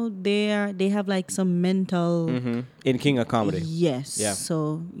 they have like some mental. In King of Comedy. Yes. Yeah.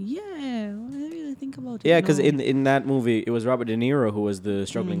 So yeah, when I really think about it. Yeah, because in that movie, it was Robert De Niro who was the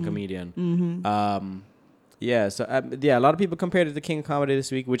struggling comedian. Yeah, so a lot of people compared it to King of Comedy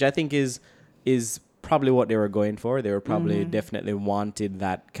this week, which I think is probably what they were going for. They were probably definitely wanted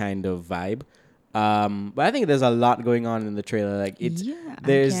that kind of vibe. But I think there's a lot going on in the trailer. Like I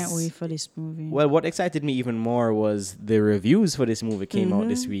can't wait for this movie. Well, what excited me even more was the reviews for this movie came out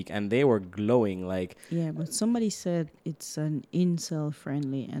this week, and they were glowing. Like, yeah, but somebody said it's an incel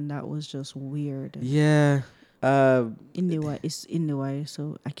friendly, and that was just weird. yeah, IndieWire, it's IndieWire,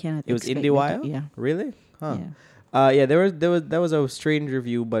 so I cannot. it was expect them IndieWire. to- Yeah. Really? Huh. Yeah. Yeah, that was a strange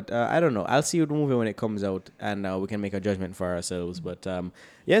review, but I don't know. I'll see the movie when it comes out, and we can make a judgment for ourselves. But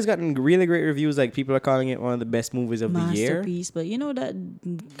yeah, it's gotten really great reviews. Like, people are calling it one of the best movies of the year. Masterpiece, but you know that,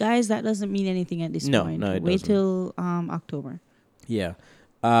 guys, that doesn't mean anything at this point. No, it Wait doesn't. till October. Yeah,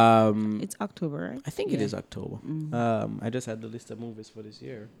 It's October, right? I think it Yeah. is October. I just had the list of movies for this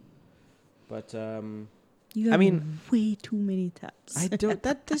year, but You have mean- way too many tabs. I don't.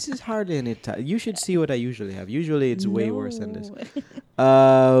 This is hardly any time. You should see what I usually have. Usually, it's way worse than this.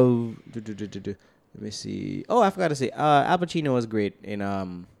 Let me see. Oh, I forgot to say, Al Pacino was great in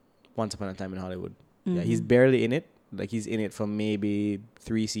Once Upon a Time in Hollywood. Yeah, he's barely in it. Like, he's in it for maybe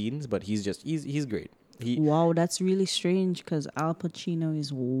 3 scenes, but he's great. Wow, that's really strange because Al Pacino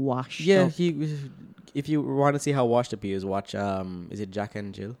is washed Yeah, up. if you want to see how washed up he is, watch is it Jack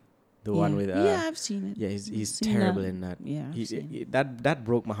and Jill, the one with yeah, I've seen it. yeah, he's Seen terrible that. in that. Yeah, I've seen it. That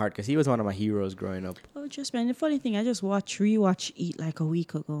broke my heart because he was one of my heroes growing up. Oh, just man, the funny thing, I just rewatched Eat like a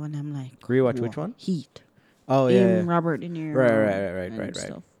week ago, and I'm like, Rewatch which one? Heat. Oh In yeah, Robert De Niro. right.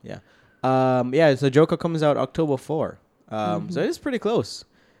 Stuff. yeah. Yeah. So Joker comes out October 4. So it's pretty close,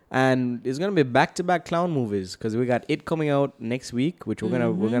 and it's gonna be back-to-back clown movies because we got It coming out next week, which we're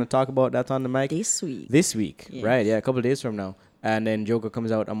gonna talk about. That's on the mic This week. this week, Yes. right? Yeah, a couple of days from now. And then Joker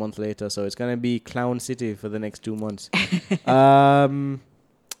comes out a month later, so it's gonna be Clown City for the next 2 months.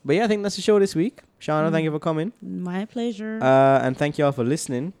 But yeah, I think that's the show this week. Shauna, thank you for coming, My pleasure. and thank you all for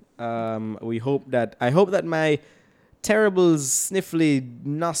listening. I hope that my terrible, sniffly,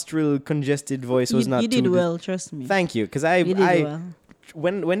 nostril congested voice was not you too did well, trust me. Thank you, because You did well.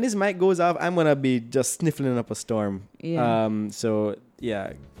 when this mic goes off, I'm gonna be just sniffling up a storm. Yeah. So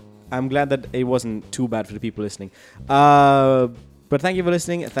yeah, I'm glad that it wasn't too bad for the people listening. But thank you for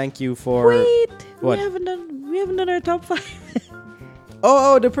listening. Thank you for Wait, what? we haven't done our top 5.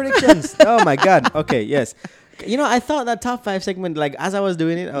 Oh, the predictions. Oh my God. Okay, yes. You know, I thought that top 5 segment, like as I was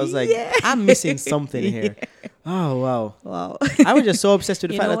doing it, I was like, I'm missing something here. Oh wow. Wow. I was just so obsessed with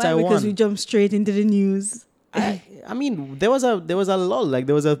the You fact know that I why? Because we won. jumped straight into the news. I mean, there was a lull. Like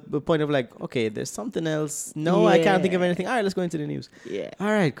there was a point of like, okay, there's something else. No, I can't think of Yeah. anything. All right, let's go into the news. Yeah. All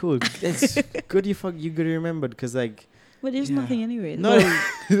right, cool. It's good you good you remembered because like But there's Yeah. nothing anyway. no,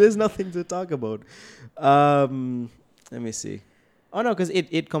 there's nothing to talk about. Let me see. Oh no, because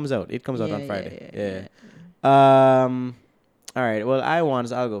it comes out. It comes out on Friday. Yeah. All right. Well, I won,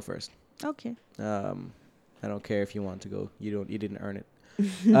 so I'll go first. Okay. I don't care if you want to go. You didn't earn it.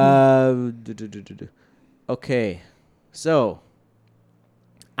 Okay. So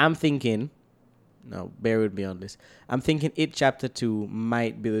I'm thinking. No, bear with me on this. I'm thinking It Chapter 2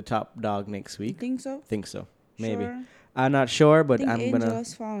 might be the top dog next You week. think so? Think so. Maybe. Sure. I'm not sure, but I think I'm Angel gonna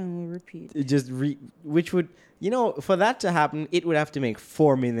Has Fallen will repeat. just which would, for that to happen, it would have to make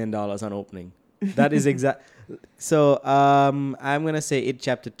 $4 million on opening. That is exact. So I'm gonna say It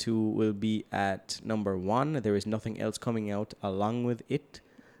Chapter 2 will be at number 1. There is nothing else coming out along with it.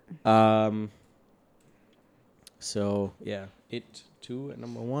 So yeah, It 2 at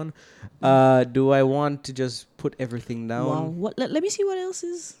number 1. Do I want to just put everything down? Wow. What? Let me see what else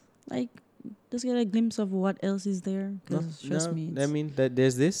is like. Just get a glimpse of what else is there. Because trust me. I mean that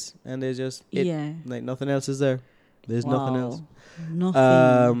there's this and there's just it. Yeah. Like nothing else is there. There's nothing else.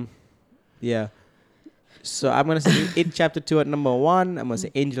 Nothing. Yeah. So I'm gonna say It Chapter 2 at number 1. I'm gonna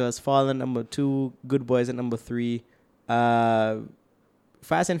say Angel Has Fallen number 2. Good Boys at number 3.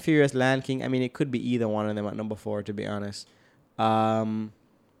 Fast and Furious, Lion King. I mean, it could be either one of them at number 4. To be honest, I'm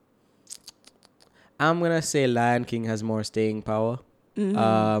gonna say Lion King has more staying power.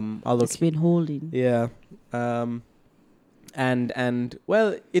 Although It's been holding. yeah. And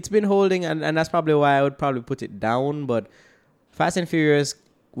well, it's been holding, and that's probably why I would probably put it down. But Fast and Furious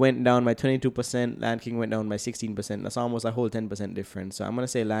went down by 22%. Land King went down by 16%. That's almost a whole 10% difference. So I'm going to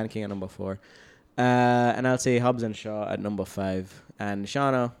say Land King at number 4. And I'll say Hobbs and Shaw at number 5. And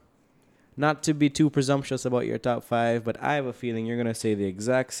Shauna, not to be too presumptuous about your top 5, but I have a feeling you're going to say the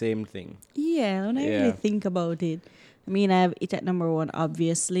exact same thing. Yeah, when I really think about it. I mean, I have it at number 1,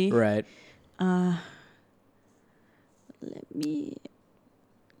 obviously. Right. Let me...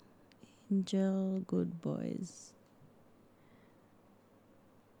 Angel, Good Boys.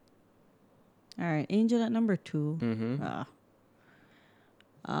 All right, Angel at number 2. Mm-hmm.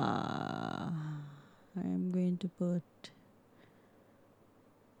 I'm going to put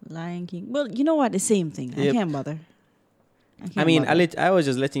Lion King. Well, you know what? The same thing. Yep. I can't bother. I was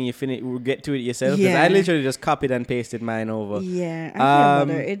just letting you finish. We'll get to it yourself because I literally just copied and pasted mine over. Yeah, I can't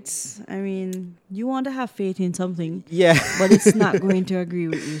bother. It's. I mean, you want to have faith in something. Yeah, but it's not going to agree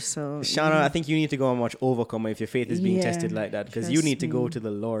with you. So, Shauna, I think you need to go and watch Overcomer if your faith is being tested like that because you need to go to the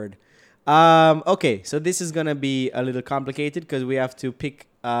Lord. Okay, so this is gonna be a little complicated because we have to pick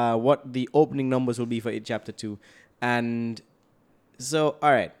what the opening numbers will be for It Chapter 2, and so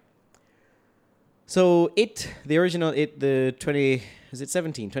all right. So the original the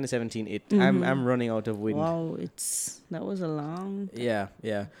 2017 It. Mm-hmm. I'm running out of wind. Wow, that was a long time.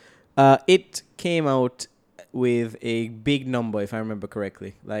 Yeah. It came out with a big number, if I remember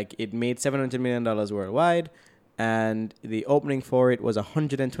correctly. Like it made $700 million worldwide, and the opening for it was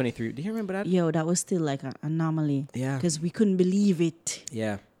 123. Do you remember that? Yo, that was still like an anomaly. Yeah. Because we couldn't believe it.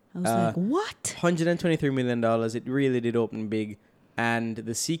 Yeah. I was like, what? $123 million. It really did open big. And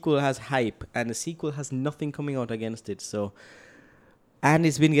the sequel has hype, and the sequel has nothing coming out against it. So, and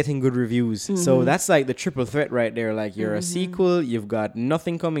it's been getting good reviews. Mm-hmm. So that's like the triple threat right there. Like you're a sequel, you've got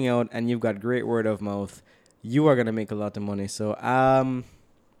nothing coming out, and you've got great word of mouth. You are gonna make a lot of money. So I'm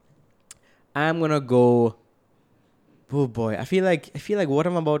gonna go. Oh boy, I feel like what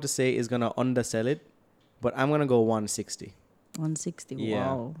I'm about to say is gonna undersell it, but I'm gonna go 160. 160.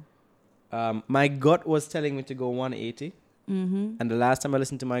 Yeah. Wow. My gut was telling me to go 180. Mm-hmm. And the last time I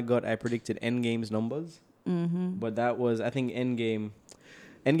listened to my gut, I predicted Endgame's numbers. Mm-hmm. But that was, I think, Endgame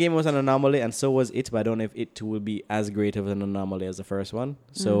was an anomaly, and so was It. But I don't know if It 2 will be as great of an anomaly as the first one.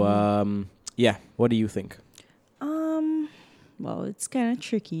 So, yeah. What do you think? Well, it's kind of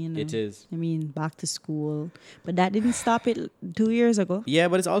tricky, you know. It is. I mean, back to school, but that didn't stop it 2 years ago. Yeah,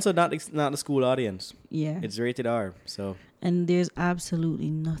 but it's also not the school audience. Yeah. It's rated R. So. And there's absolutely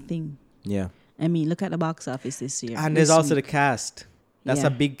nothing. Yeah. I mean, look at the box office this year. And there's also the cast. That's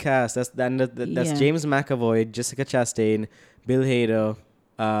a big cast. That's James McAvoy, Jessica Chastain, Bill Hader.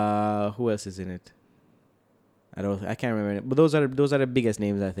 Who else is in it? I can't remember it. But those are the biggest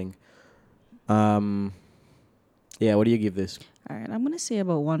names, I think. Yeah. What do you give this? All right, I'm gonna say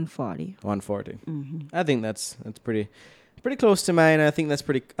about 140. 140. Mm-hmm. I think that's pretty close to mine. I think that's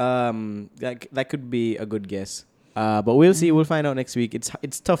pretty. That could be a good guess. But we'll see. We'll find out next week.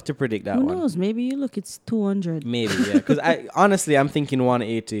 It's tough to predict that one. Who knows? Maybe you look, it's 200. Maybe, yeah. Because I'm thinking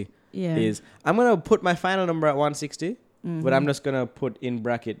 180 is. I'm gonna put my final number at 160, but I'm just gonna put in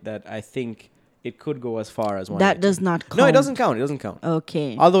bracket that I think it could go as far as 180. That does not count. No, it doesn't count. It doesn't count.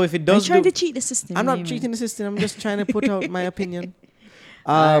 Okay. Although if it does, I'm trying to cheat the system. I'm not cheating the system. I'm just trying to put out my opinion.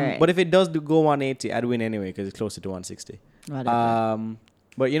 Right. But if it does go 180, I'd win anyway because it's closer to 160. Whatever.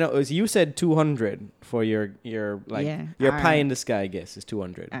 But as you said 200 for your pie in the sky guess is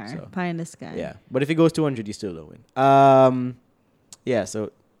 200. All right. So. Pie in the sky. Yeah. But if it goes 200, you still don't win. Yeah,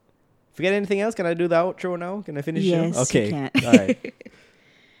 so forget anything else? Can I do the outro now? Can I finish? Yes, okay. you can. All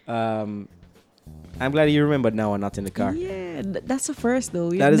right. I'm glad you remembered now and not in the car. Yeah, that's a first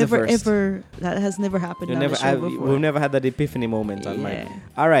though. That is a first. That has never happened on the show before. We've never had that epiphany moment on mine.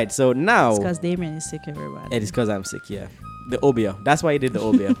 All right, so now it's because Damien is sick, everybody. It is because I'm sick. Yeah. The Obia. That's why he did the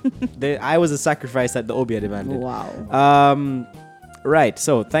Obia. I was a sacrifice that the Obia demanded. Wow. Right.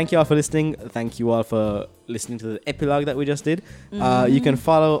 So thank you all for listening. Thank you all for listening to the epilogue that we just did. You can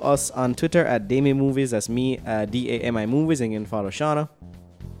follow us on Twitter at Dami Movies. That's me, DAMI Movies. And you can follow Shauna.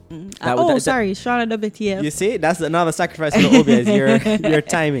 Sorry, Shauna WTF. You see, that's another sacrifice for the Obia. Your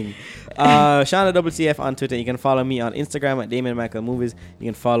timing. Shauna WTF on Twitter. You can follow me on Instagram at Damien Michael Movies. You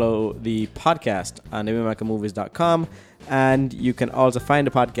can follow the podcast on DamienMichaelMovies.com. And you can also find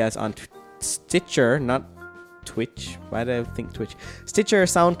the podcast on Stitcher, not Twitch. Why did I think Twitch? Stitcher,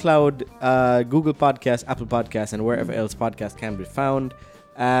 SoundCloud, Google Podcasts, Apple Podcasts, and wherever else podcasts can be found.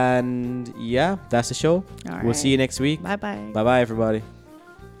 And yeah, that's the show. All we'll see you next week. Bye-bye. Bye-bye, everybody.